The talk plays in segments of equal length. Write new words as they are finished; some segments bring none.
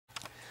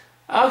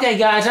Okay,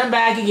 guys, I'm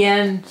back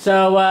again.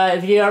 So,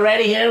 if you are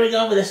ready, here we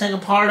go with the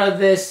second part of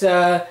this,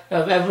 of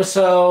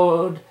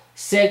episode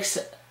 6,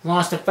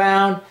 Lost and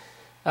Found,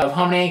 of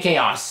Harmony and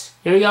Chaos.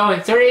 Here we go in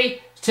 3,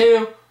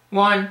 2,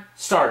 1,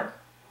 start.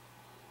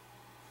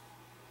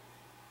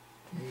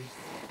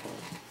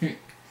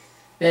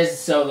 This is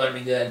so gonna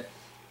be good.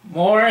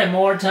 More and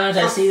more times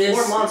I see this,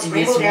 4 months, it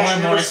gets Rainbow Dash more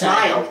and more never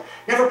exciting. smiled,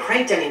 never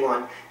pranked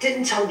anyone,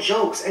 didn't tell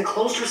jokes, and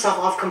closed herself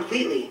off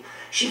completely.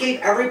 She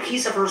gave every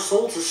piece of her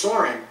soul to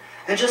Soren.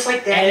 And just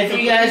like that, and if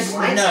you guys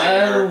want to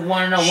know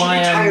why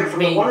I'm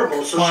being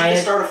quiet, so she could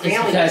start a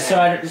family it's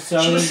because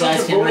so you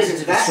guys can listen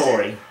to the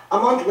story. A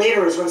month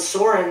later is when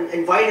Soren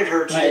invited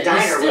her to the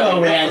diner where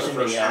they met for the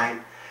first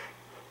time.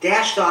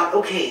 Dash thought,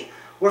 okay,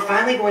 we're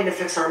finally going to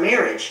fix our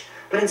marriage,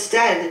 but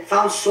instead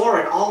found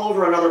Soren all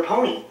over another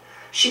pony.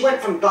 She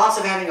went from thoughts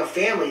of having a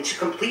family to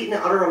complete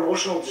and utter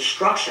emotional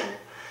destruction.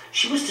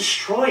 She was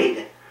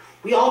destroyed.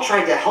 We all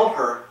tried to help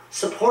her,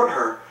 support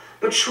her,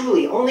 but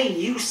truly, only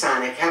you,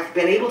 Sonic, have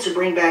been able to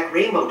bring back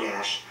Rainbow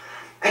Dash.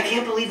 I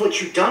can't believe what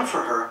you've done for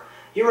her.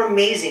 You're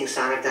amazing,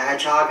 Sonic the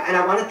Hedgehog, and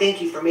I want to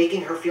thank you for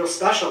making her feel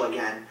special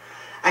again.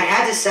 I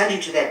had to send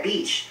you to that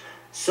beach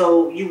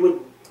so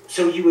you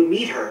would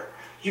meet her.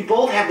 You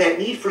both have that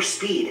need for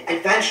speed,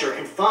 adventure,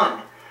 and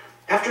fun.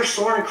 After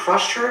Soren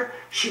crushed her,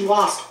 she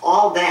lost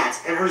all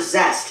that and her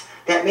zest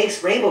that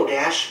makes Rainbow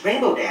Dash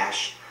Rainbow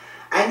Dash.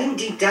 I knew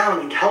deep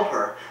down you'd help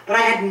her, but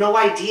I had no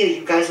idea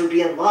you guys would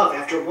be in love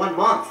after 1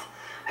 month.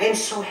 I am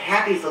so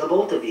happy for the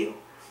both of you.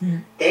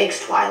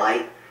 Thanks,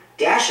 Twilight.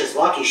 Dash is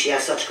lucky she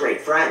has such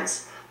great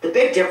friends. The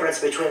big difference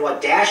between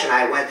what Dash and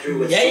I went through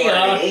with Soren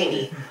and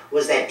Amy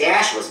was that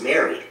Dash was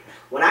married.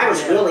 When I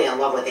was really in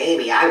love with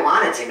Amy, I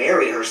wanted to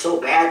marry her so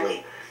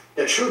badly.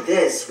 The truth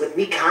is, with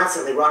me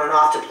constantly running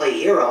off to play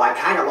hero, I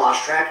kind of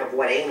lost track of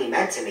what Amy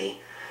meant to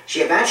me.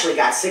 She eventually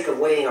got sick of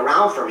waiting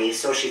around for me,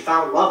 so she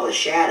found love with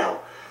Shadow.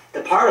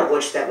 The part of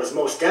which that was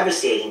most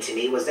devastating to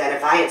me was that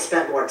if I had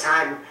spent more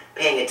time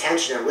paying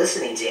attention and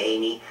listening to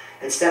Amy,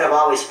 instead of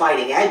always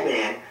fighting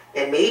Eggman,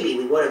 then maybe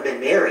we would have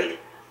been married.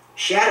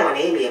 Shadow and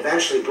Amy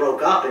eventually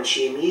broke up and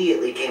she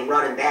immediately came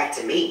running back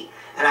to me,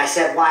 and I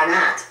said, why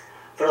not?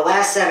 For the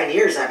last 7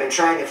 years I've been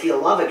trying to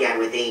feel love again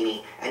with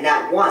Amy, and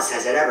not once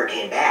has it ever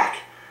came back.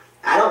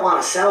 I don't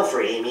want to settle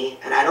for Amy,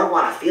 and I don't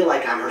want to feel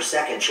like I'm her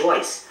second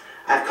choice.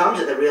 I've come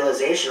to the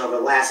realization over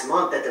the last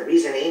month that the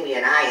reason Amy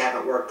and I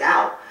haven't worked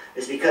out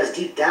is because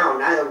deep down,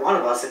 neither one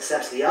of us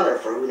accepts the other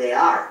for who they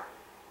are.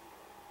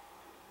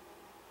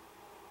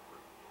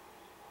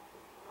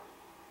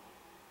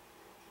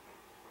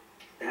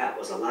 That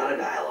was a lot of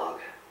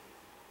dialogue.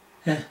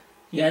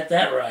 You got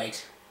that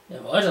right.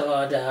 There was a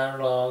lot of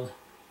dialogue.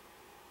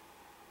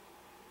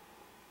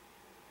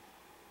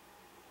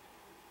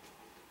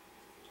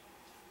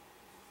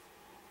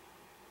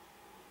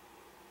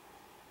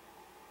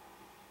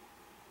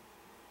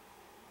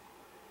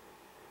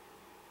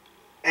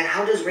 And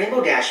how does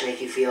Rainbow Dash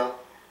make you feel?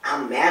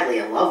 I'm madly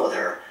in love with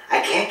her.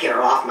 I can't get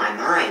her off my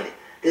mind.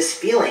 This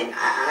feeling,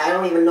 I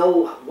don't even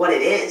know what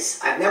it is.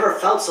 I've never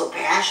felt so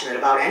passionate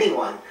about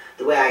anyone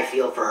the way I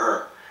feel for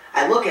her.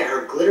 I look at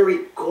her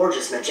glittery,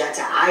 gorgeous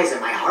magenta eyes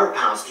and my heart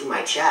pounds through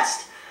my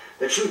chest.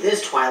 The truth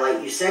is,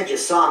 Twilight, you said you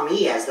saw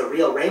me as the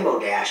real Rainbow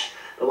Dash,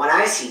 but when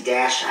I see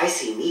Dash, I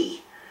see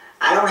me.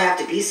 I don't have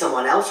to be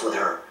someone else with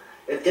her.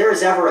 If there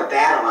is ever a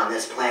battle on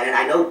this planet,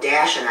 I know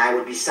Dash and I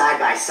would be side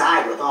by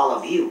side with all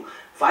of you,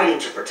 fighting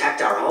to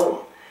protect our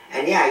home.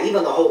 And yeah,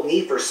 even the whole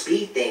Need for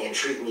Speed thing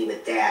intrigued me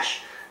with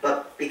Dash.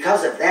 But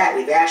because of that,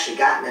 we've actually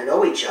gotten to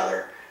know each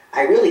other.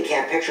 I really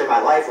can't picture my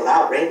life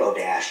without Rainbow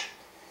Dash.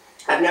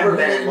 I've never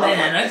been in love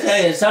Man, like I this.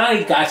 tell you,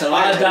 Sonic got a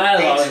lot of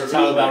dialogue to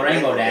talk about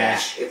Rainbow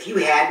Dash. If you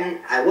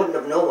hadn't, I wouldn't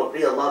have known what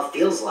real love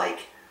feels like.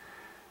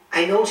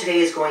 I know today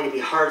is going to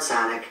be hard,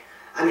 Sonic.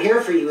 I'm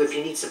here for you if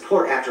you need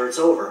support after it's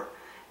over.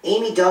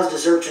 Amy does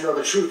deserve to know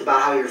the truth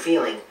about how you're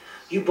feeling.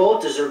 You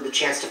both deserve the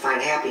chance to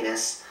find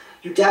happiness.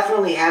 You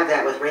definitely have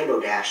that with Rainbow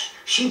Dash.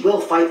 She will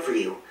fight for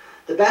you.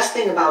 The best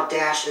thing about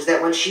Dash is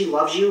that when she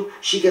loves you,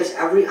 she gives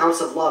every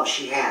ounce of love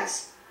she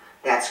has.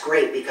 That's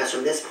great because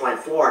from this point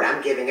forward,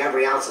 I'm giving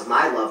every ounce of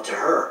my love to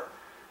her.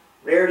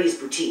 Rarity's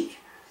Boutique.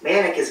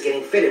 Manic is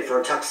getting fitted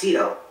for a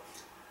tuxedo.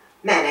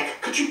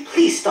 Manic, could you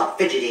please stop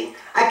fidgeting?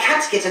 I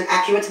can't get an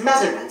accurate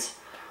measurement.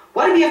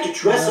 Why do we have to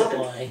dress up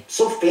and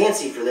so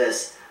fancy for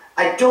this?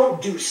 I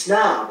don't do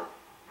snob.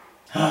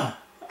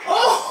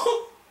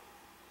 Oh!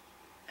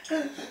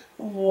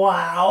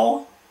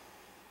 Wow.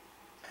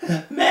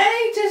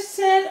 Manny just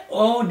said,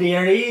 oh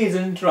dear, he's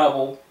in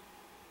trouble.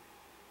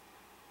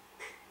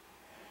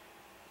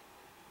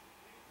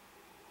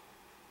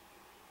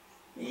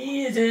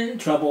 He is in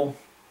trouble.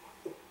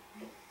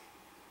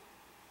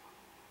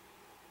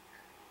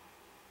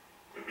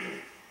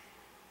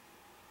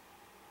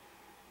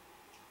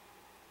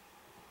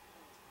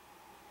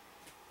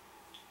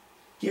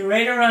 Get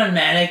ready to run,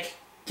 Manic,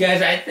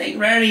 because I think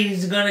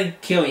Rarity's gonna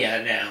kill you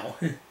now.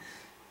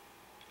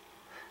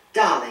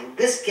 Darling,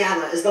 this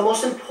gala is the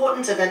most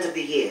important event of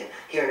the year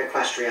here in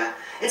Equestria.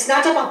 It's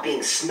not about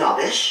being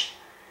snobbish.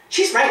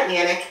 She's right,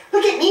 Manic.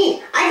 Look at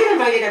me. I get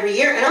invited second every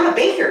year, and I'm a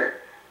baker.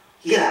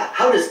 Yeah,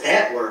 how does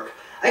that work?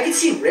 I can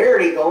see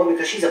Rarity going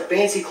because she's a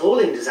fancy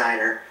clothing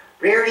designer.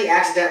 Rarity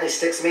accidentally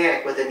sticks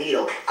Manic with a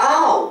needle.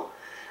 Ow!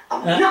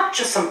 I'm not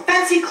just some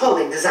fancy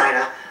clothing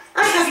designer.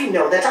 I have you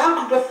know that our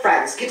group of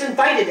friends get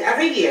invited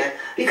every year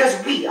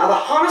because we are the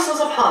harnessers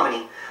of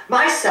harmony.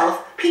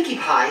 Myself, Pinkie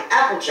Pie,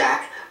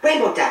 Applejack,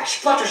 Rainbow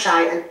Dash,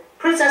 Fluttershy, and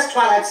Princess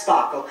Twilight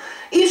Sparkle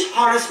each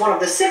harness one of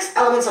the 6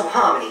 elements of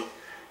harmony.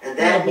 And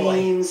that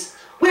means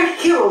we're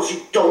heroes,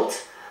 you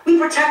dolt. We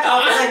protect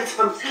our planets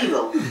from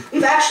evil.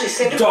 We've actually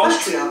saved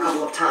Equestria a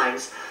couple of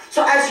times.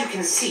 So as you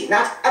can see,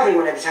 not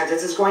everyone in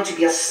attendance is going to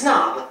be a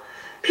snob.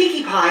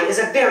 Pinkie Pie is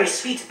a very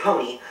sweet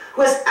pony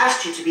who has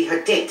asked you to be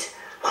her date.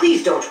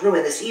 Please don't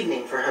ruin this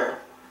evening for her.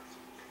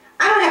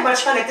 I don't have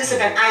much fun at this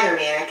event either,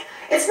 Manic.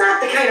 It's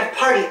not the kind of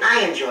party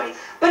I enjoy,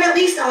 but at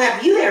least I'll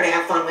have you there to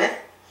have fun with.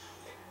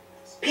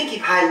 Pinkie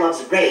Pie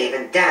loves rave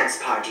and dance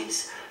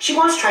parties. She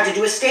once tried to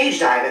do a stage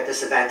dive at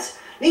this event.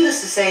 Needless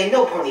to say,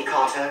 no pony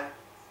caught her.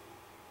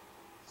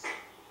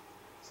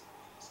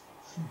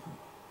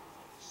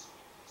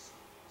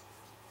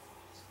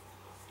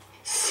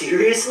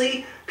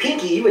 Seriously?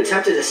 Pinkie, you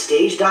attempted a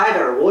stage dive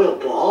at a royal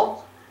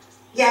ball?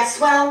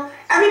 Yes, well,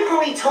 every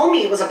pony told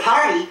me it was a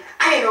party.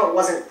 I didn't know it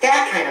wasn't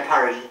that kind of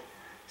party.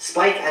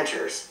 Spike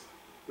enters.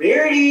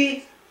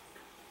 Rarity!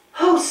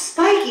 Oh,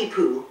 Spiky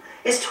Poo!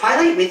 Is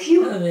Twilight with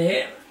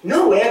you?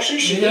 No, actually,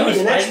 she gave me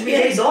the next 3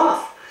 days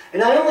off.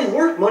 And I only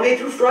work Monday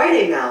through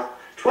Friday now.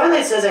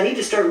 Twilight says I need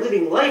to start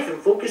living life and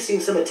focusing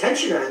some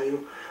attention on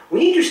you. We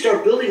need to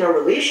start building our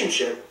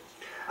relationship.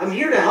 I'm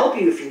here to help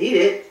you if you need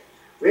it.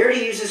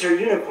 Rarity uses her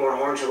unicorn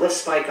horn to lift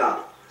Spike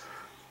up.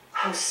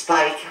 Oh,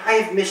 Spike, I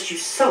have missed you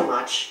so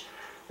much.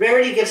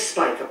 Rarity gives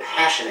Spike a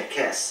passionate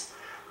kiss.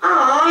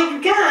 Aw,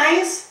 you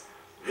guys!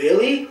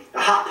 Really? A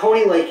hot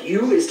pony like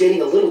you is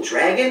dating a little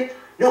dragon?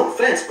 No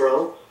offense,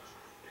 bro.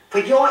 For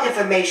your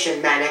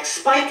information, Manic,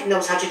 Spike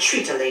knows how to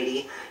treat a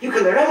lady. You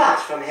can learn a lot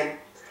from him.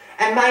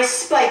 And my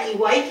Spiky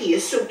Wikey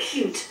is so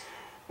cute.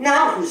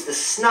 Now who's the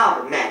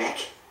snob,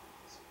 Manic?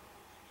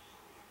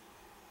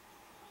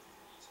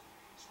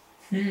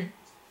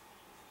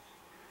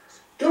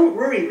 Don't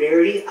worry,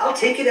 Rarity. I'll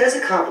take it as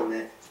a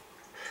compliment.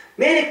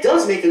 Manic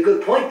does make a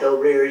good point, though,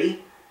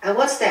 Rarity. And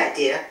what's that,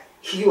 dear?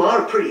 You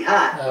are pretty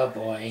hot. Oh,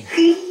 boy.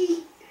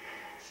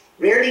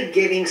 Rarity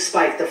giving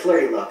Spike the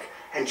flirty look.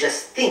 And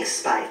just think,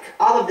 Spike,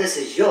 all of this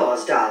is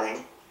yours,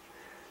 darling.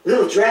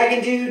 Little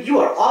dragon dude, you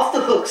are off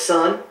the hook,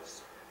 son.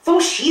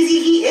 Faux cheesy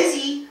he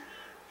izzy.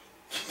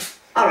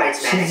 Alright,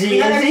 Manic, we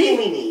have everything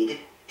we need.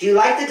 Do you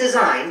like the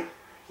design?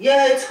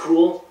 Yeah, it's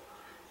cool.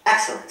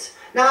 Excellent.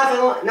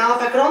 Now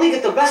if I could only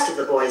get the rest of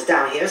the boys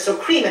down here so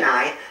Cream and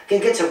I can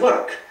get to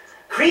work.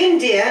 Cream,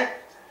 dear.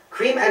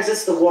 Cream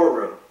exits the war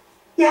room.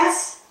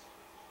 Yes?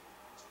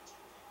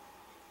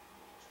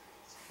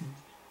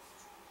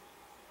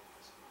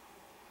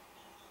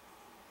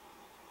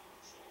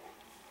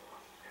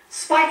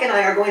 Spike and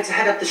I are going to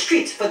head up the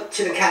street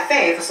to the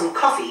cafe for some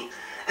coffee,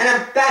 and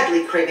I'm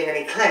badly craving an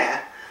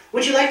eclair.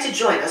 Would you like to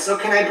join us, or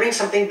can I bring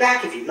something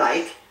back if you'd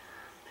like?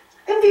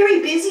 I'm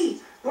very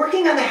busy,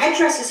 working on the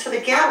headdresses for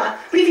the gala,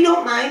 but if you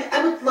don't mind,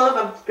 I would love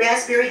a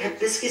raspberry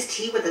hibiscus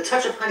tea with a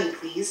touch of honey,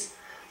 please.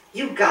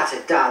 You got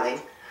it,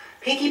 darling.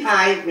 Pinkie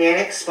Pie,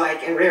 Manic,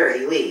 Spike, and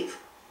Rarity leave.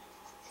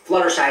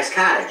 Fluttershy's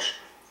cottage.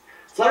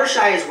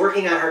 Fluttershy is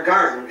working on her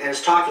garden and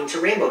is talking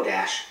to Rainbow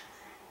Dash.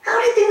 How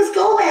did things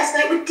go last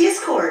night with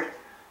Discord?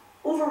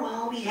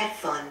 Overall, we had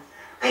fun.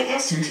 I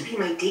asked him to be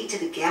my date to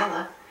the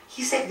gala.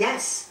 He said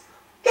yes.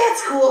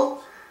 That's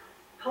cool.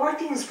 How are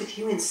things with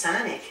you and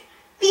Sonic?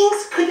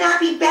 Things could not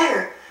be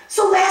better.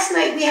 So last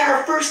night we had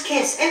our first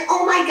kiss, and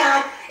oh my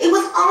god, it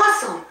was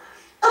awesome.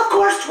 Of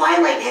course,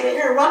 Twilight had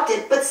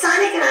interrupted, but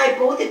Sonic and I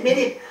both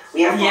admitted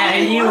we are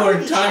falling in love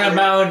with each other. Yeah, you were talking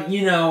about,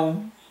 you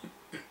know...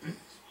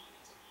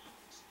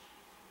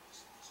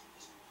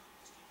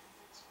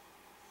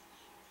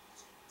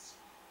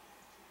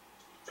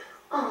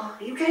 Aw,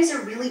 you guys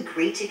are really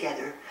great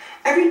together.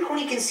 Every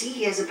pony can see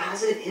he has a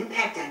positive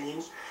impact on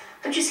you.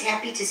 I'm just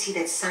happy to see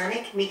that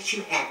Sonic makes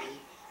you happy.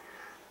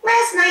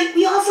 Last night,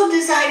 we also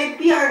decided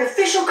we are an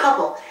official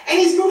couple, and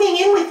he's moving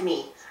in with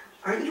me.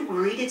 Aren't you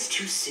worried it's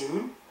too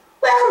soon?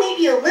 Well,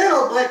 maybe a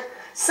little, but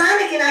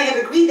Sonic and I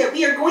have agreed that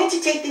we are going to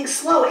take things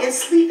slow and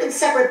sleep in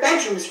separate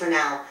bedrooms for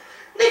now.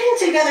 Living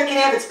together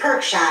can have its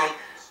perks, Shy.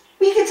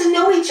 We get to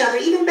know each other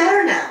even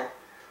better now.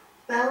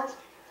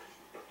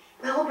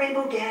 Well,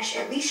 Rainbow Dash,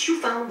 at least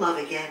you found love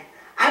again.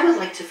 I would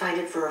like to find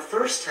it for a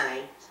first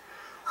time.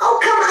 Oh,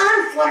 come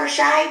on,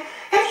 Fluttershy.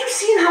 Have you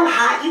seen how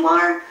hot you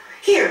are?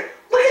 Here,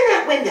 look in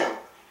that window.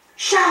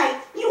 Shy,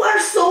 you are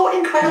so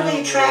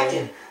incredibly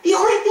attractive. The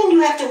only thing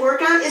you have to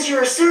work on is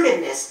your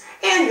assertiveness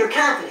and your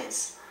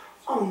confidence.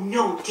 Oh,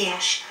 no,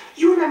 Dash.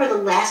 You remember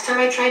the last time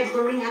I tried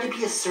learning how to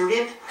be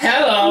assertive?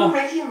 Hello. I'm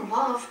already in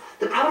love.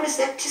 The problem is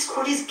that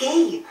Discord is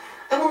gay.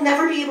 I will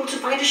never be able to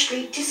find a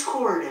straight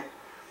Discord.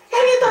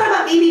 Have you thought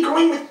about maybe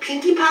going with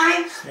Pinkie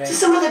Pie to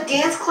some of the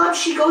dance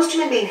clubs she goes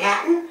to in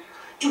Manhattan?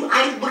 Do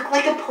I look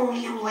like a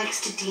pony who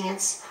likes to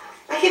dance?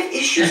 I have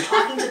issues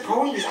talking to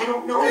ponies. I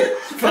don't know.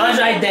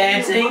 Flashlight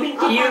dancing?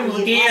 Can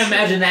you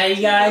imagine that,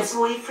 you guys?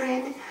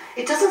 Boyfriend?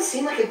 It doesn't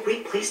seem like a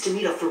great place to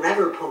meet a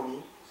forever pony.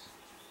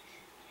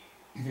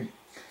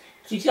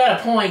 She's got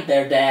a point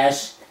there,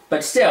 Dash.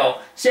 But still,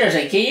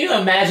 seriously, can you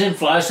imagine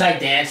flashlight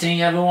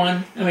dancing,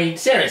 everyone? I mean,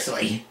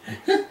 seriously.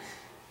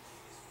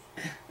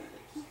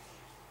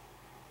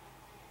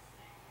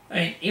 I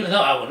mean, even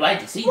though I would like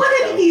to see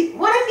that,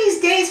 One of these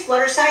days,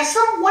 Fluttershy,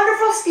 some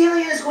wonderful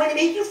stallion is going to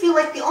make you feel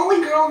like the only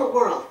girl in the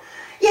world.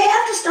 You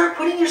have to start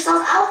putting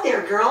yourself out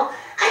there, girl.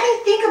 I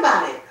mean, think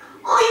about it.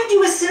 All you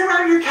do is sit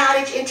around your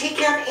cottage and take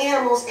care of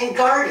animals and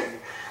garden.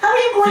 How are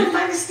you going to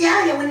find a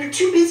stallion when you're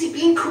too busy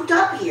being cooped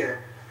up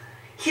here?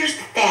 Here's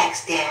the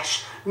facts,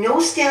 Dash.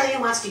 No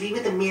stallion wants to be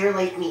with a mare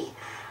like me.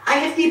 I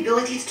have the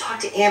ability to talk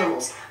to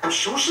animals. I'm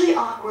socially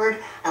awkward.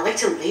 I like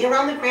to lay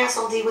around the grass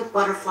all day with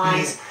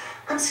butterflies.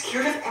 I'm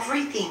scared of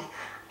everything.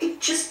 I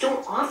just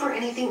don't offer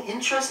anything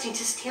interesting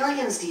to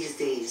stallions these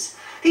days.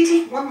 They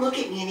take one look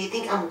at me and they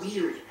think I'm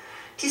weird.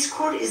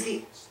 Discord is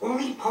the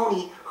only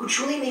pony who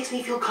truly makes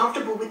me feel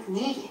comfortable with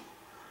me.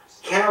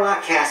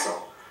 Camelot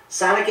Castle.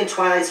 Sonic and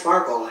Twilight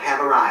Sparkle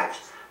have arrived.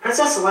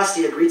 Princess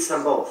Celestia greets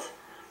them both.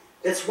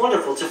 It's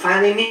wonderful to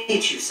finally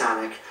meet you,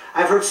 Sonic.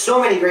 I've heard so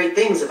many great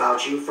things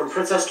about you from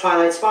Princess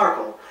Twilight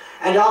Sparkle,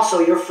 and also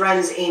your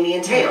friends Amy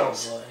and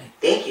Tails. Oh,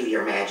 thank you,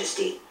 Your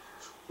Majesty.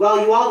 Well,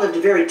 you all lived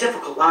very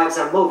difficult lives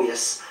on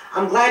Mobius.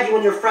 I'm glad you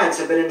and your friends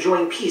have been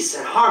enjoying peace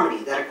and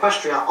harmony that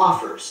Equestria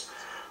offers.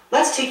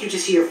 Let's take you to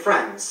see your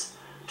friends.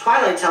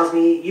 Twilight tells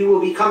me you will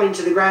be coming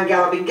to the Grand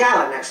Galloping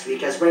Gala next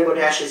week as Rainbow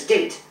Dash's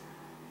date.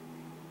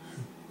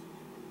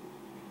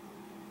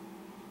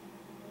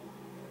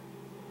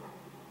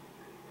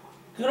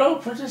 good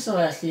old Princess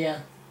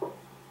Celestia.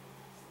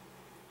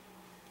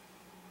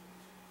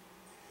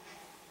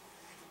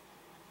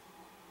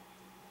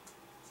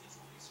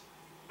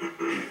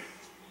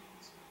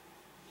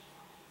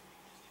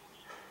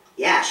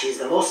 Yeah, she's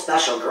the most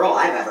special girl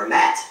I've ever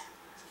met.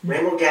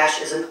 Rainbow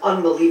Dash is an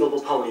unbelievable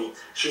pony.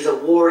 She's a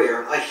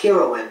warrior, a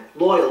heroine,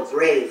 loyal,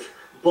 brave,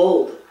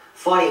 bold,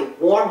 funny,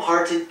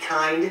 warm-hearted,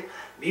 kind,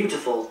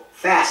 beautiful,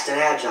 fast, and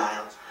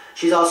agile.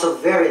 She's also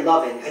very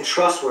loving and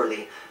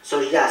trustworthy, so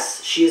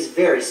yes, she is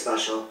very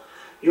special.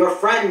 Your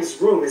friend's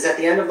room is at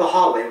the end of the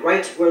hallway,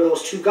 right where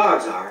those two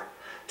guards are.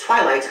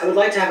 Twilight, I would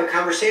like to have a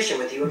conversation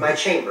with you in my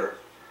chamber.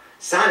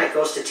 Sonic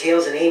goes to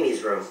Tails and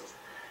Amy's room.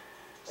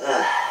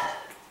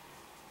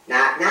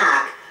 Knock,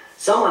 knock.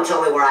 Someone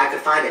told me where I could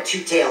find a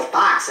two-tailed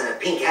fox and a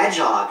pink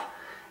hedgehog.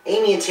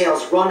 Amy and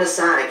Tails run to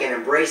Sonic and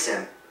embrace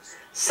him.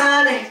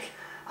 Sonic,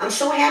 I'm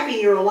so happy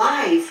you're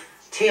alive.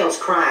 Tails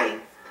crying.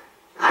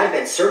 I've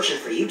been searching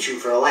for you two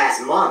for the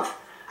last month.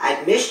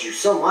 I've missed you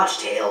so much,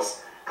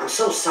 Tails. I'm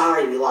so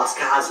sorry we lost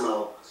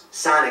Cosmo.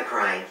 Sonic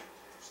crying.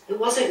 It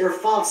wasn't your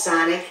fault,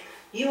 Sonic.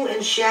 You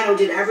and Shadow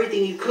did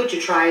everything you could to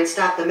try and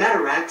stop the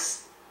Metarex.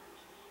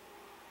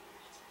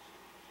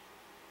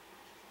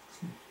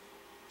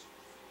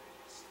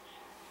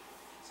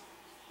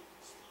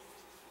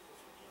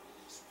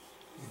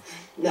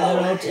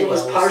 No, it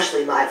was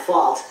partially my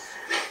fault.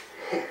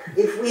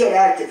 If we had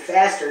acted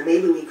faster,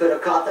 maybe we could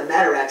have caught the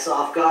Metarex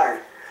off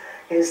guard.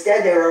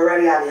 Instead, they were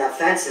already on the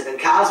offensive, and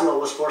Cosmo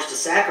was forced to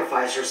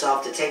sacrifice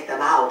herself to take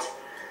them out.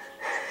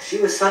 She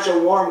was such a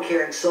warm,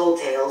 caring soul,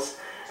 Tails,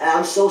 and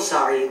I'm so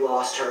sorry you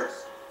lost her.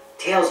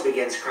 Tails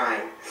begins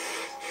crying.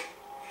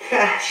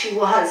 She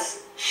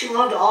was. She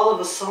loved all of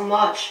us so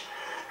much.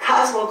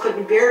 Cosmo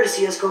couldn't bear to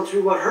see us go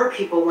through what her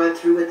people went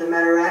through with the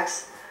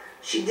Metarex.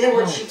 She did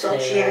what she felt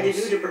she had to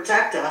do to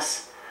protect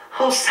us.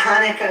 Oh,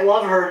 Sonic, I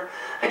love her.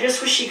 I just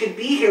wish she could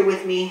be here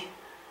with me.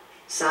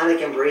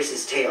 Sonic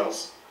embraces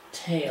Tails.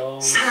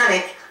 Tails.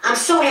 Sonic, I'm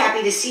so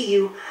happy to see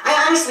you.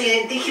 I honestly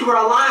didn't think you were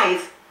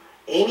alive.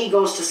 Amy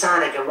goes to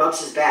Sonic and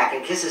rubs his back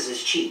and kisses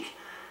his cheek.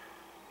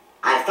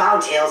 I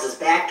found Tails'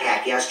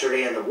 backpack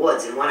yesterday in the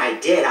woods, and when I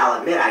did,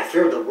 I'll admit I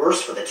feared the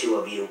worst for the two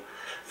of you.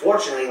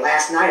 Fortunately,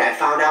 last night I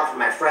found out from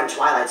my friend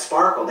Twilight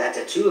Sparkle that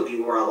the two of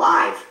you were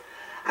alive.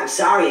 I'm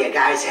sorry you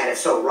guys had it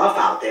so rough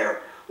out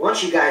there.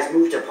 Once you guys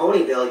move to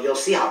Ponyville, you'll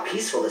see how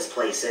peaceful this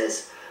place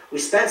is. We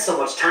spent so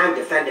much time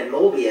defending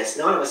Mobius,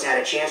 none of us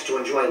had a chance to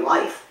enjoy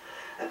life.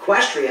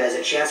 Equestria is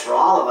a chance for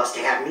all of us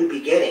to have new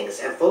beginnings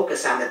and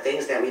focus on the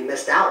things that we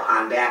missed out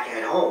on back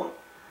at home.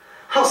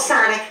 Oh,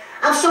 Sonic,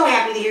 I'm so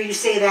happy to hear you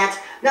say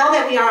that. Now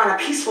that we are on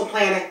a peaceful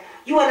planet,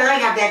 you and I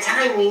have that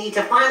time we need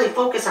to finally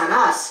focus on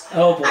us.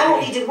 Oh, boy. I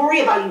won't need to worry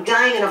about you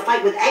dying in a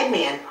fight with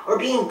Eggman or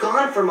being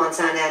gone for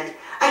months on end.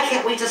 I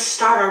can't wait to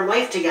start our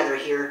life together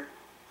here.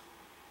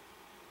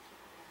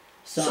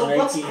 Sonic, so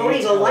what's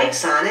Ponyville like,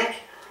 Sonic?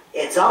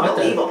 It's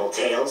unbelievable,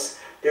 Tails.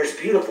 There's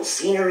beautiful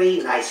scenery,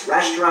 nice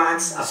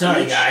restaurants, a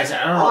Sorry, beach. guys,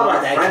 I don't know All where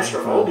our that friends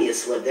came from from.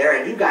 Mobius live there,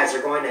 and you guys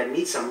are going to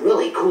meet some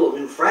really cool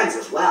new friends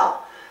as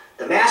well.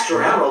 The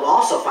Master Emerald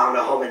also found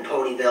a home in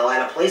Ponyville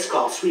at a place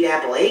called Sweet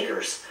Apple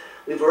Acres.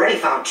 We've already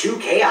found 2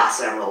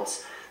 Chaos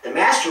Emeralds. The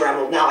Master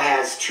Emerald now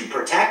has 2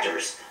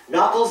 protectors,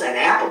 Knuckles and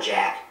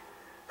Applejack.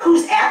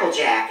 Who's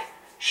Applejack?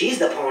 She's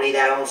the pony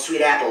that owns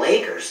Sweet Apple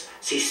Acres.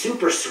 She's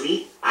super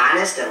sweet,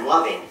 honest, and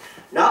loving.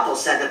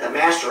 Knuckles said that the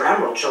Master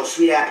Emerald chose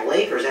Sweet Apple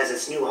Acres as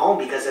its new home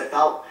because it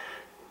felt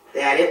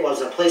that it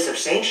was a place of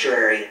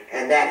sanctuary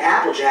and that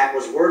Applejack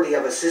was worthy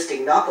of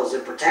assisting Knuckles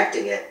in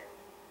protecting it.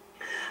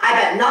 I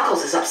bet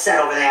Knuckles is upset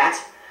over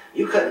that.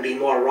 You couldn't be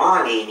more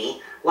wrong,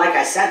 Amy. Like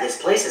I said,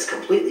 this place has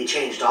completely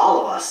changed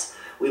all of us.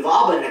 We've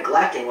all been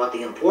neglecting what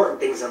the important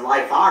things in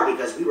life are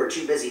because we were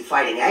too busy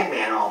fighting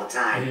Eggman all the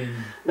time.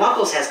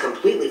 Knuckles has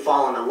completely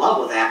fallen in love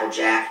with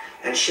Applejack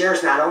and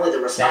shares not only the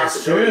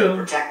responsibility of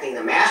protecting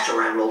the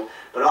Master Emerald,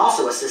 but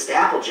also assist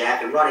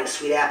Applejack in running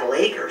Sweet Apple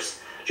Acres.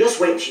 Just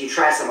wait until you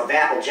try some of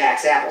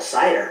Applejack's apple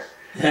cider.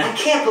 I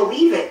can't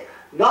believe it.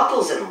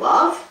 Knuckles in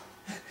love?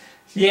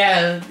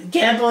 Yeah,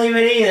 can't believe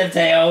it either,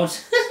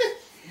 Tails.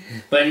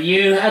 But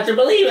you have to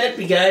believe it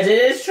because it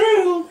is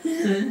true.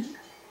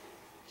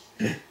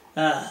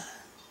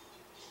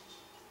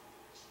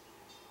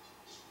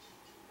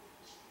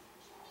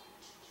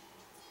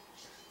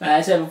 Like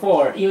I said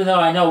before, even though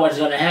I know what's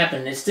going to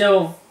happen, it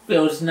still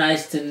feels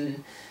nice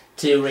to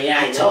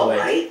react to it. I know,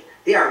 right?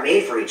 They are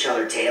made for each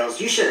other, Tails.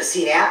 You should have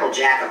seen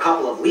Applejack a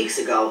couple of weeks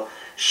ago.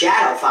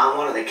 Shadow found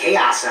one of the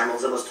Chaos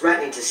Emeralds and was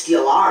threatening to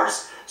steal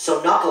ours,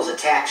 so Knuckles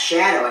attacked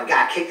Shadow and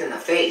got kicked in the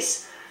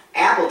face.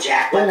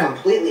 Applejack went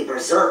completely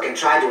berserk and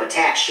tried to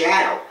attack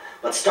Shadow,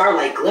 but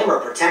Starlight Glimmer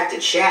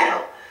protected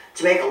Shadow.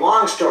 To make a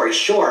long story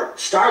short,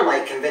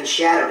 Starlight convinced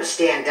Shadow to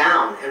stand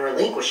down and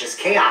relinquish his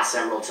Chaos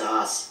Emerald to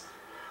us.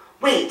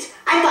 Wait,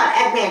 I thought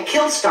Eggman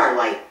killed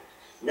Starlight.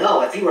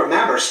 No, if you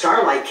remember,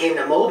 Starlight came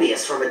to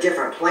Mobius from a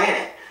different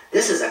planet.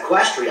 This is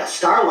Equestria,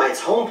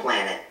 Starlight's home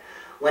planet.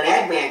 When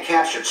Eggman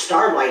captured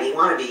Starlight, he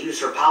wanted to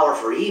use her power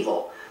for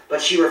evil, but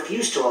she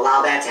refused to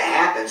allow that to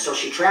happen, so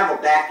she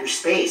traveled back through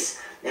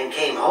space and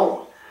came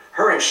home.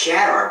 Her and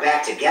Shadow are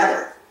back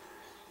together.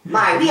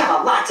 My, we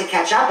have a lot to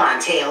catch up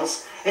on,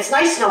 Tails. It's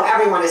nice to know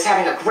everyone is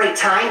having a great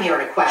time here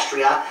in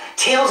Equestria.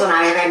 Tails and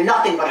I have had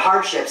nothing but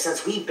hardships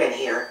since we've been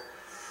here.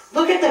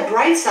 Look at the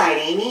bright side,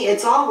 Amy.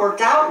 It's all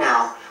worked out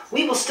now.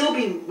 We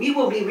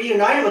will be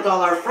reunited with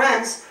all our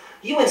friends.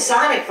 You and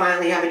Sonic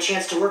finally have a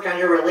chance to work on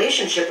your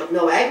relationship with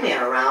no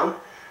Eggman around.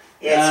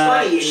 It's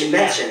funny you should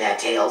mention that,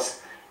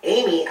 Tails.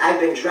 Amy,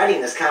 I've been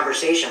dreading this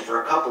conversation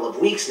for a couple of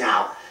weeks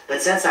now,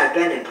 but since I've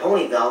been in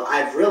Ponyville,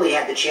 I've really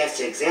had the chance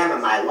to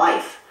examine my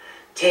life.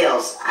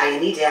 Tails, I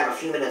need to have a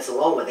few minutes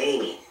alone with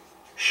Amy.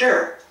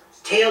 Sure.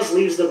 Tails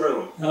leaves the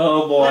room.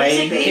 Oh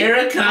boy, here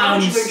it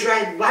comes.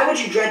 Why would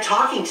you dread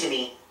talking to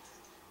me?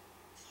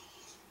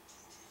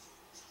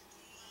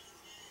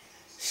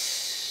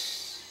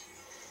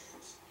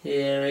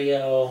 Here we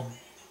go.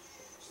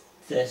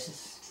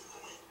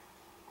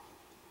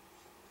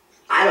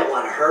 I don't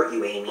want to hurt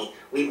you, Amy.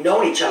 We've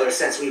known each other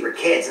since we were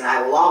kids, and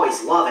I will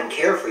always love and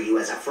care for you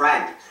as a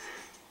friend.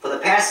 For the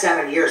past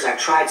 7 years, I've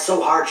tried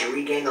so hard to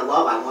regain the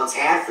love I once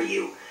had for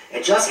you.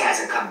 It just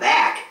hasn't come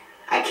back.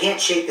 I can't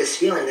shake this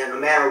feeling that no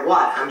matter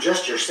what, I'm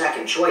just your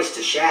second choice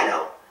to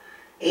Shadow.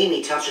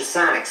 Amy touches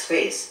Sonic's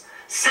face.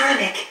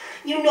 Sonic,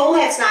 you know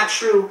that's not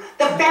true.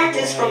 The fact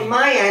is, from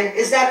my end,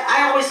 is that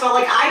I always felt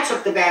like I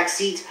took the back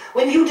seat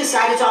when you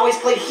decided to always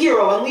play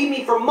hero and leave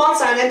me for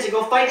months on end to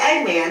go fight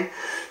Eggman.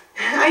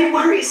 I'd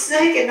worry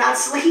sick and not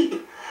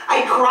sleep.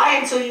 I'd cry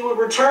until you would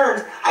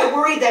return. I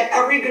worried that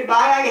every goodbye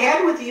I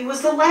had with you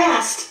was the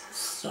last.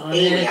 Sonic.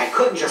 Amy, I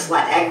couldn't just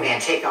let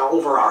Eggman take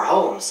over our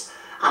homes.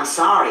 I'm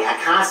sorry,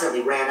 I constantly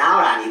ran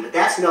out on you, but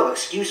that's no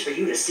excuse for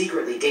you to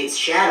secretly date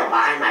Shadow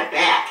behind my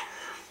back.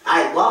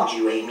 I loved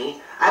you,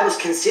 Amy. I was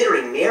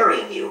considering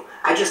marrying you.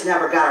 I just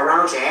never got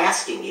around to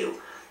asking you.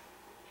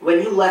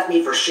 When you left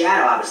me for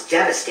Shadow, I was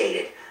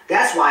devastated.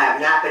 That's why I've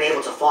not been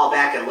able to fall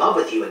back in love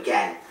with you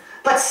again.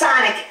 But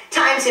Sonic,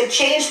 times have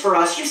changed for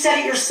us. You said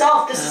it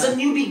yourself. This is a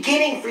new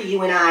beginning for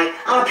you and I,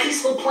 on a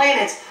peaceful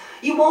planet.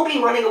 You won't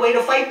be running away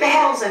to fight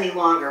battles any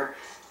longer.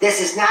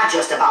 This is not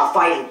just about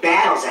fighting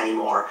battles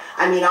anymore.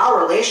 I mean, our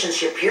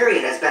relationship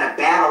period has been a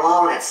battle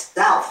all in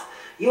itself.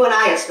 You and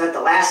I have spent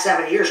the last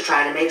 7 years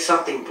trying to make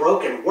something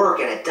broken work,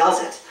 and it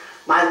doesn't.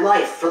 My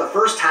life, for the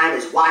first time,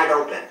 is wide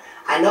open.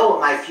 I know what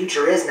my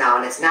future is now,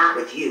 and it's not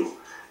with you.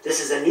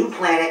 This is a new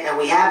planet, and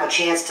we have a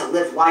chance to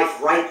live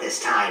life right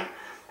this time.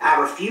 I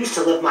refuse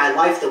to live my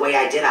life the way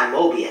I did on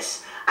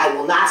Mobius. I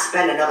will not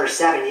spend another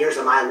 7 years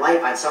of my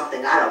life on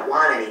something I don't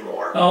want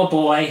anymore. Oh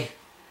boy.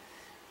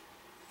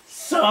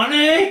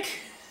 Sonic!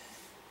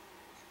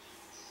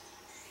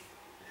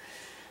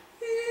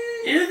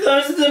 Here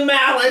goes the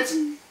mallet.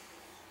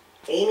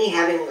 Amy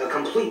having a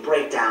complete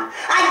breakdown.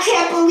 I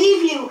can't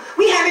believe you!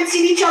 We haven't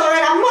seen each other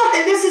in a month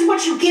and this is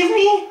what you give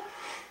me?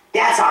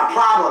 That's our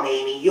problem,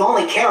 Amy. You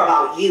only care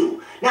about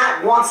you.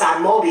 Not once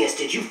on Mobius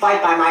did you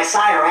fight by my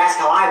side or ask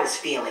how I was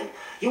feeling.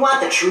 You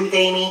want the truth,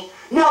 Amy?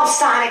 No,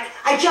 Sonic.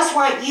 I just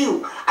want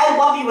you. I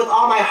love you with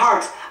all my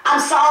heart. I'm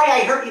sorry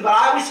I hurt you, but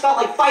I always felt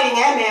like fighting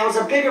Eggman was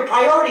a bigger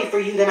priority for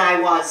you than I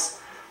was.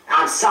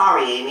 I'm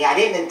sorry, Amy. I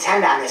didn't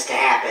intend on this to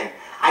happen.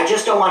 I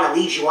just don't want to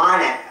lead you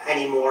on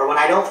anymore when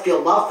I don't feel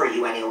love for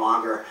you any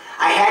longer.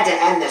 I had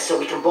to end this so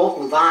we can both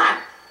move on.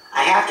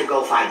 I have to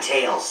go find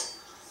Tails.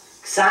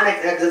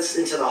 Sonic exits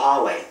into the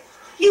hallway.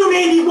 You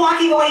may be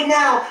walking away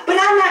now, but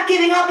I'm not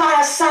giving up on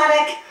us,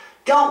 Sonic!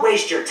 Don't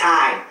waste your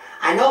time.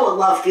 I know what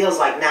love feels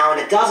like now, and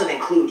it doesn't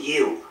include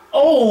you.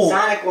 Oh!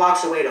 Sonic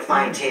walks away to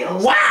find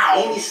Tails. Wow!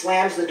 Amy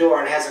slams the door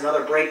and has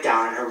another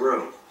breakdown in her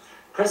room.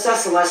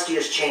 Princess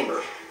Celestia's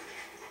chamber.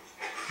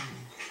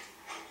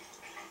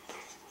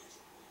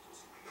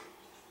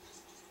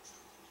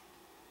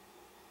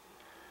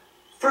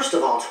 First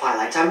of all,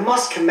 Twilight, I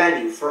must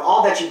commend you for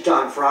all that you've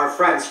done for our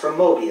friends from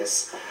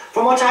Mobius.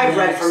 From what I've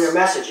read from your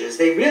messages,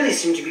 they really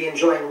seem to be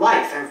enjoying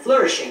life and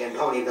flourishing in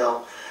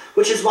Ponyville,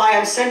 which is why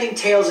I'm sending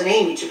Tails and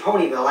Amy to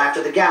Ponyville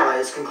after the gala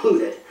is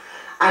concluded.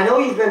 I know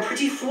you've been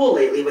pretty full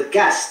lately with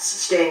guests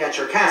staying at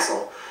your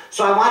castle,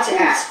 so I want to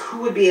ask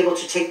who would be able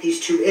to take these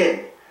two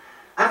in.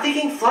 I'm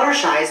thinking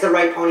Fluttershy is the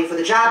right pony for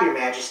the job, Your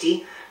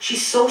Majesty.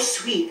 She's so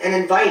sweet and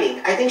inviting.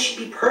 I think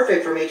she'd be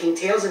perfect for making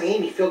Tails and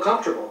Amy feel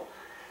comfortable.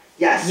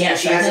 Yes,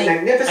 she has a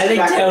magnificent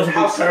record with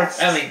house guests.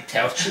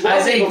 She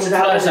wasn't able to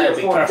not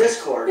only reform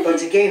Discord, but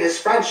to gain his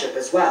friendship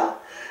as well.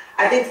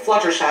 I think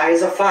Fluttershy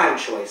is a fine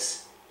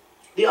choice.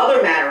 The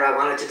other matter I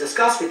wanted to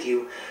discuss with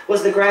you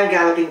was the Grand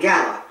Galloping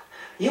Gala.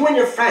 You and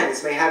your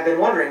friends may have been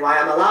wondering why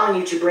I'm allowing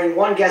you to bring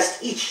one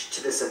guest each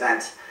to this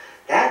event.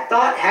 That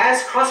thought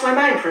has crossed my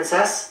mind,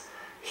 Princess.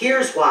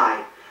 Here's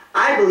why.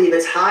 I believe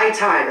it's high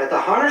time that the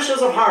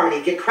Harnessers of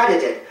Harmony get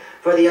credited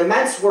for the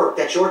immense work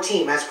that your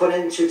team has put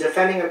into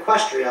defending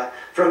Equestria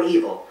from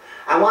evil.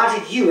 I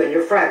wanted you and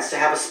your friends to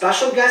have a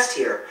special guest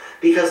here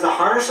because the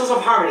Harnessers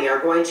of Harmony are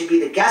going to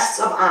be the guests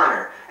of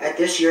honor at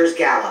this year's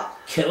gala.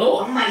 Cool.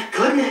 Oh my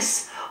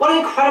goodness! What an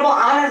incredible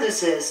honor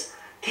this is!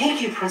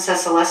 Thank you,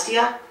 Princess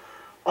Celestia.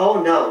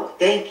 Oh no,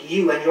 thank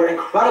you and your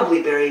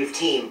incredibly brave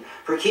team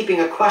for keeping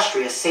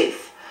Equestria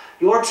safe.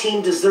 Your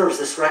team deserves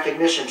this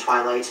recognition,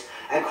 Twilight,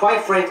 and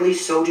quite frankly,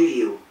 so do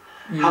you.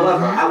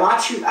 However, I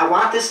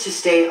want this to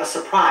stay a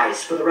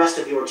surprise for the rest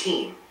of your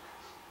team.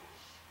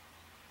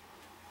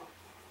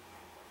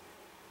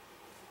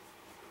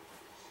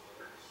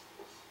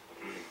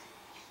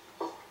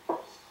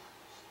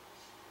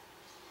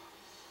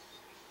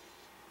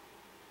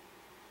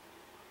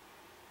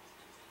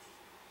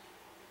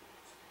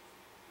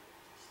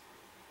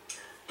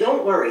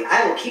 Don't worry,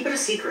 I will keep it a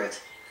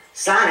secret.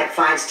 Sonic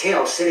finds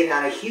Tails sitting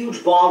on a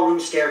huge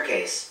ballroom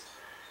staircase.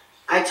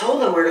 I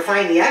told him where to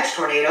find the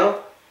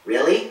X-Tornado.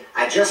 Really?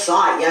 I just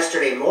saw it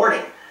yesterday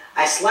morning.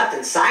 I slept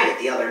inside it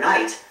the other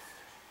night.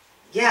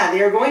 Yeah,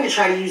 they are going to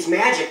try to use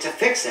magic to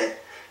fix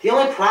it. The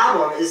only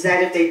problem is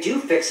that if they do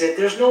fix it,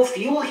 there's no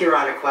fuel here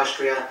on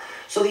Equestria,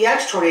 so the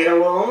X-Tornado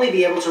will only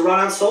be able to run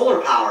on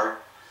solar power.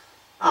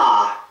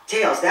 Ah,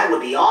 Tails, that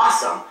would be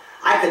awesome.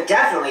 I could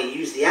definitely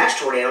use the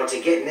X-Tornado to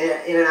get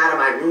in and out of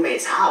my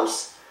roommate's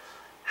house.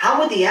 How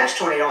would the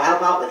X-Tornado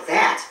help out with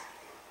that?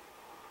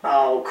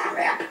 Oh,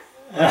 crap.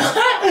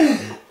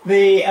 I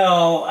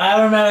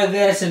remember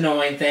this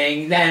annoying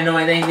thing, the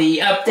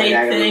update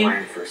thing.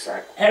 Rewind for a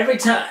sec. Every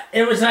time,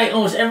 it was like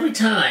almost every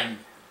time.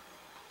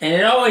 And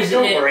it always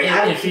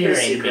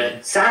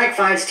infuriated. Sonic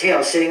finds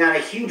Tails sitting on a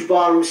huge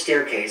ballroom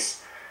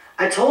staircase.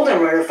 I told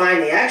him where to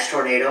find the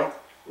X-Tornado.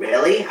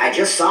 Really? I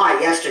just saw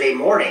it yesterday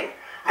morning.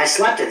 I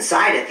slept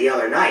inside it the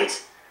other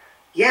night.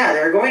 Yeah,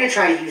 they're going to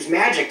try to use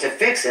magic to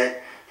fix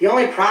it. The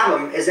only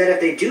problem is that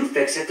if they do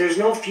fix it, there's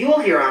no fuel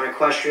here on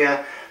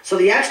Equestria, so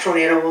the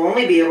X-Tornado will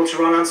only be able to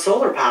run on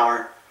solar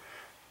power.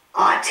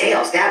 Ah,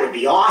 Tails, that would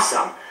be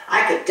awesome.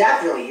 I could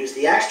definitely use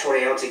the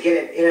X-Tornado to get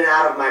it in and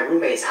out of my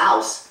roommate's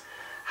house.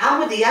 How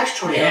would the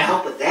X-Tornado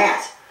help with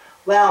that?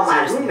 Well,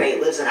 my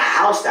roommate lives in a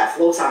house that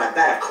floats on a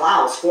bed of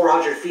clouds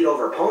 400 feet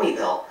over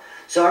Ponyville,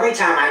 so every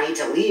time I need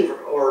to leave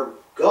or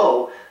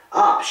go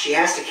up, she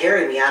has to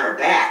carry me on her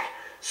back.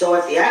 So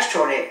if the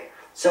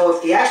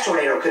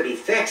X-Tornado could be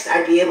fixed,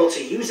 I'd be able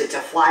to use it to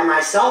fly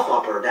myself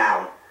up or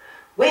down.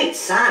 Wait,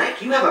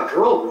 Sonic, you have a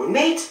girl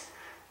roommate?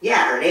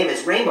 Yeah, her name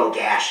is Rainbow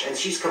Dash, and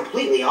she's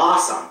completely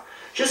awesome.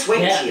 Just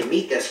wait till you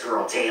meet this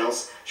girl,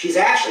 Tails. She's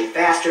actually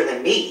faster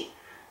than me.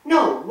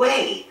 No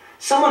way!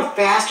 Someone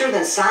faster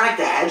than Sonic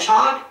the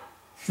Hedgehog?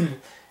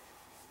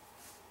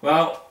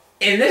 Well,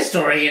 in this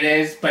story it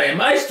is, but in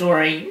my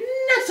story,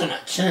 not so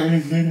much.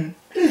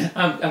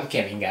 I'm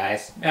kidding,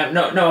 guys.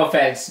 No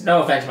offense,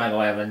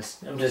 Michael Evans.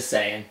 I'm just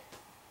saying.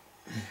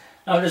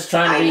 I'm just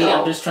trying to be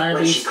stupid.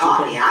 When she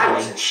caught me, I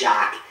was in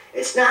shock.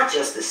 It's not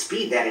just the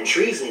speed that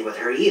intrigues me with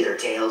her either,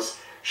 Tails.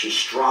 She's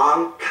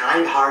strong,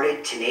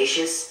 kind-hearted,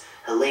 tenacious,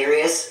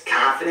 hilarious,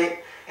 confident,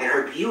 and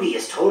her beauty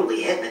is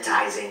totally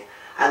hypnotizing.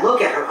 I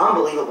look at her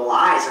unbelievable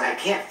eyes and I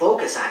can't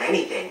focus on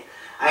anything.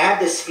 I have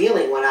this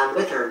feeling when I'm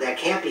with her that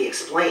can't be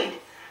explained.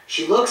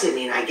 She looks at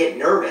me and I get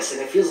nervous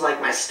and it feels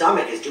like my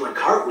stomach is doing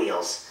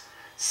cartwheels.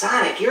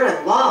 Sonic, you're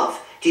in love.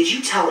 Did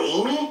you tell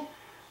Amy?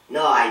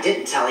 No, I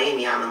didn't tell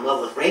Amy I'm in love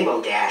with Rainbow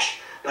Dash,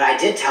 but I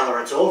did tell her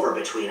it's over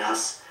between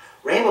us.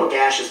 Rainbow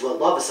Dash is what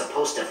love is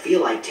supposed to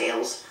feel like,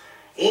 Tails.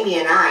 Amy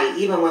and I,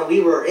 even when we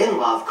were in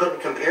love,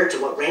 couldn't compare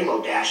to what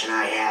Rainbow Dash and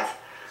I have.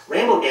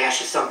 Rainbow Dash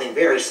is something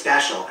very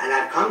special, and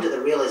I've come to the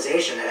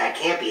realization that I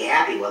can't be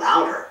happy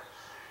without her.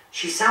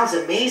 She sounds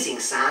amazing,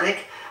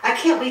 Sonic. I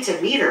can't wait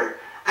to meet her.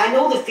 I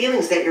know the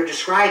feelings that you're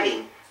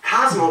describing.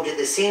 Cosmo did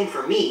the same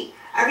for me.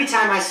 Every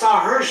time I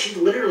saw her, she'd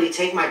literally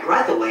take my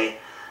breath away.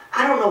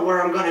 I don't know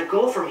where I'm going to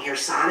go from here,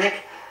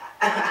 Sonic.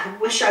 I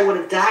wish I would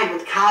have died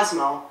with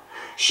Cosmo.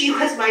 She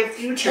was my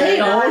future, and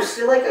now I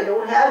feel like I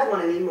don't have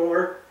one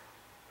anymore.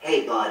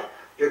 Hey, bud,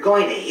 you're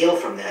going to heal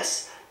from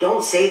this.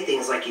 Don't say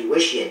things like you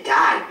wish you had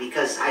died,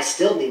 because I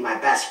still need my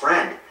best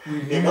friend.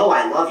 You know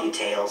I love you,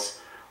 Tails.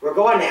 We're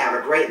going to have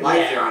a great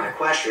life here on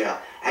Equestria,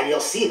 and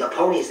you'll see the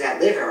ponies that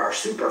live here are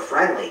super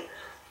friendly.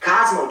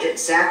 Cosmo didn't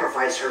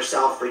sacrifice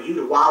herself for you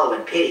to wallow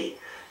in pity.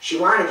 She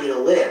wanted you to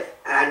live,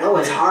 and I know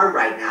it's hard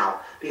right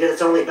now, because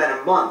it's only been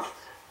a month,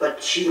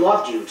 but she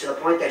loved you to the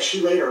point that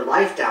she laid her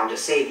life down to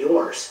save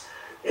yours.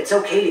 It's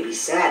okay to be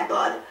sad,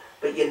 bud,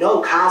 but you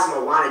know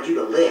Cosmo wanted you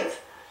to live.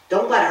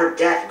 Don't let her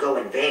death go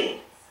in vain.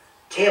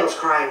 Tails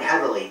crying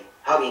heavily,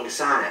 hugging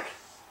Sonic.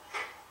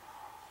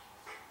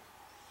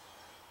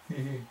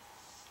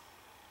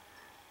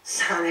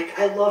 Sonic,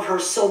 I love her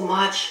so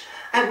much.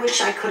 I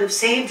wish I could have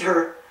saved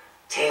her.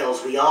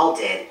 Tails, we all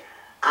did.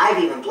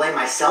 I've even blamed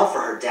myself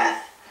for her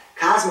death.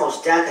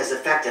 Cosmo's death has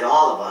affected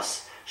all of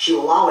us. She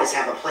will always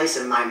have a place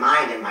in my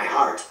mind and my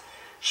heart.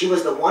 She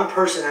was the one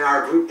person in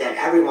our group that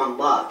everyone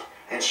loved,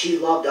 and she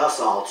loved us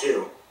all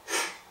too.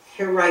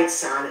 You're right,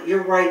 Sonic.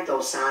 You're right,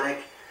 though, Sonic.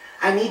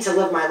 I need to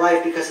live my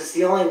life because it's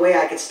the only way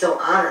I can still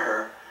honor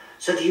her.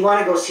 So do you want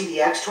to go see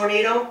the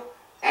X-Tornado?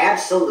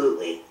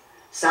 Absolutely.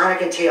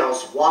 Sonic and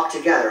Tails walk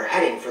together,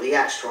 heading for the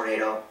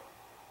X-Tornado.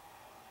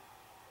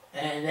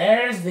 And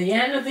there's the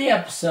end of the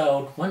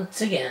episode, once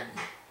again.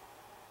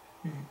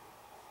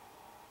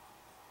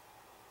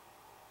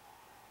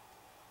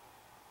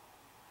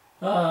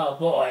 Oh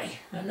boy,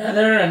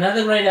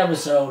 another great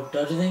episode,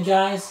 don't you think,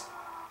 guys?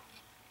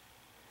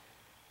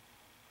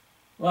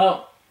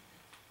 Well,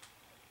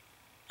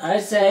 I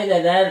say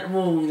that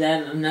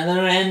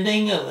another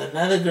ending of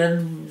another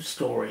good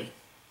story.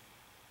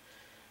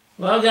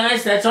 Well,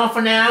 guys, that's all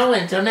for now.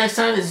 Until next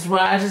time, this is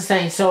Roger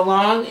saying so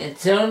long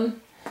until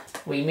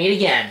we meet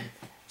again.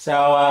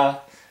 So,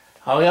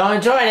 hope you all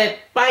enjoyed it.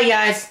 Bye,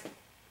 guys.